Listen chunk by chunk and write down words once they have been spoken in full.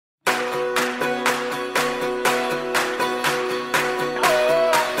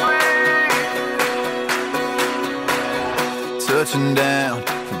touching down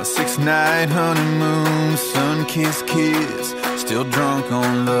from a 6-night honeymoon. Sun-kissed kiss, still drunk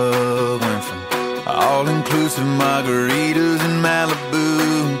on love. Went from all-inclusive margaritas in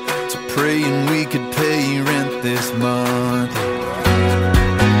Malibu to praying we could pay rent this month.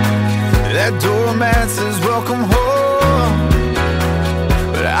 That doormat says welcome home,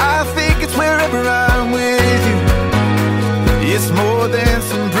 but I think it's wherever I'm with you. It's more than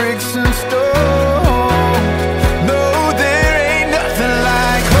some bricks and stone. No, there ain't nothing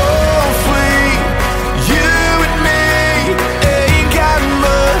like home sweet. You and me ain't got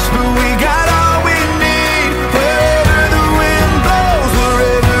much, but we got all we need. Wherever the wind blows,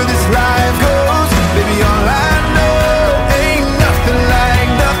 wherever this life goes, baby, all I know ain't nothing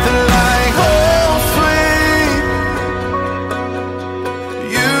like home sweet.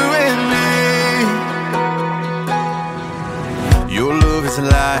 You and me. Your love is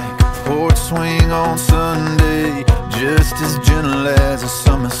like a porch swing on Sunday, just as gentle as a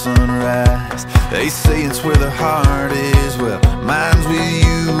summer sunrise. They say it's where the heart is, well, mine's with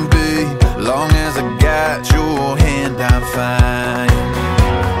you, babe. Long as I got your hand, I'm fine.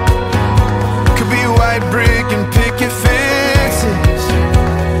 Could be white brick and picket fences,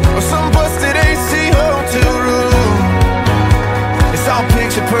 or some busted AC hotel room. It's all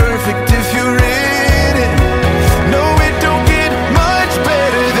picture perfect if you're in it. No, it don't get much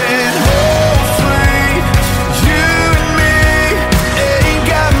better than home sweet. You and me ain't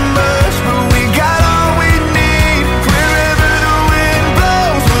got much, but we got all we need. Wherever the wind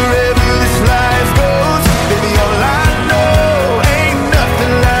blows, wherever this life goes, baby, all I know ain't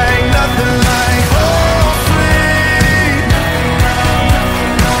nothing like home sweet.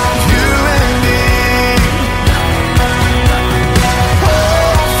 You and me,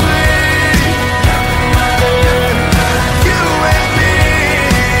 home sweet. You and me.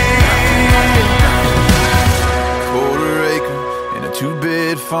 Quarter acre in a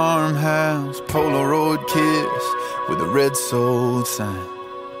 2-bed farmhouse, Polaroid kiss with a red sold sign.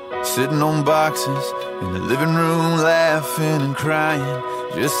 Sitting on boxes in the living room, laughing and crying,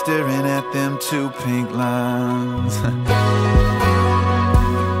 just staring at them 2 pink lines. Ooh,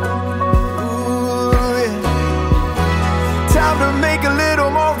 yeah. Time to make a little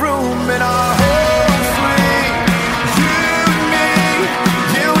more room in our home sweet. You and me,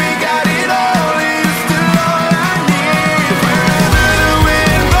 yeah, we got it all. It's still all I need. Wherever the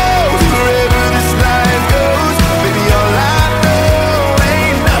wind blows, wherever this life goes, baby, all I know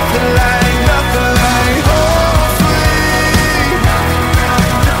ain't nothing like home sweet.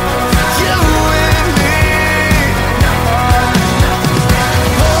 You and me,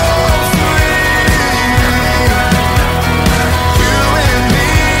 home sweet. You and me,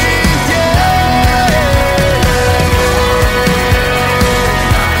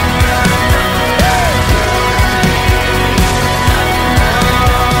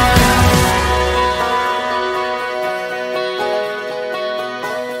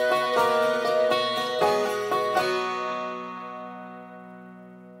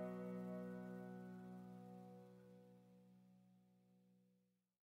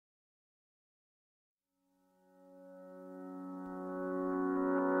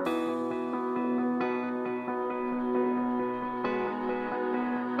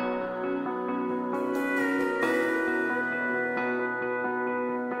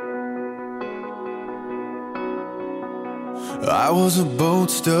 I was a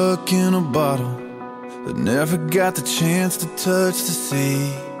boat stuck in a bottle that never got the chance to touch the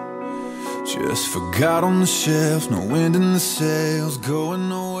sea. Just forgot on the shelf, no wind in the sails, going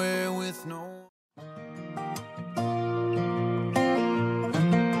nowhere with no...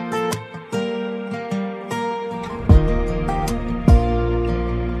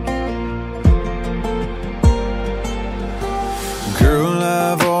 Girl,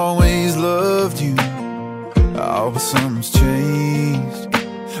 I've always loved you. Oh, but something's changed.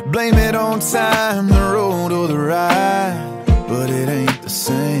 Blame it on time, the road or the ride, but it ain't the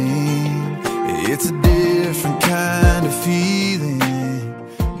same. It's a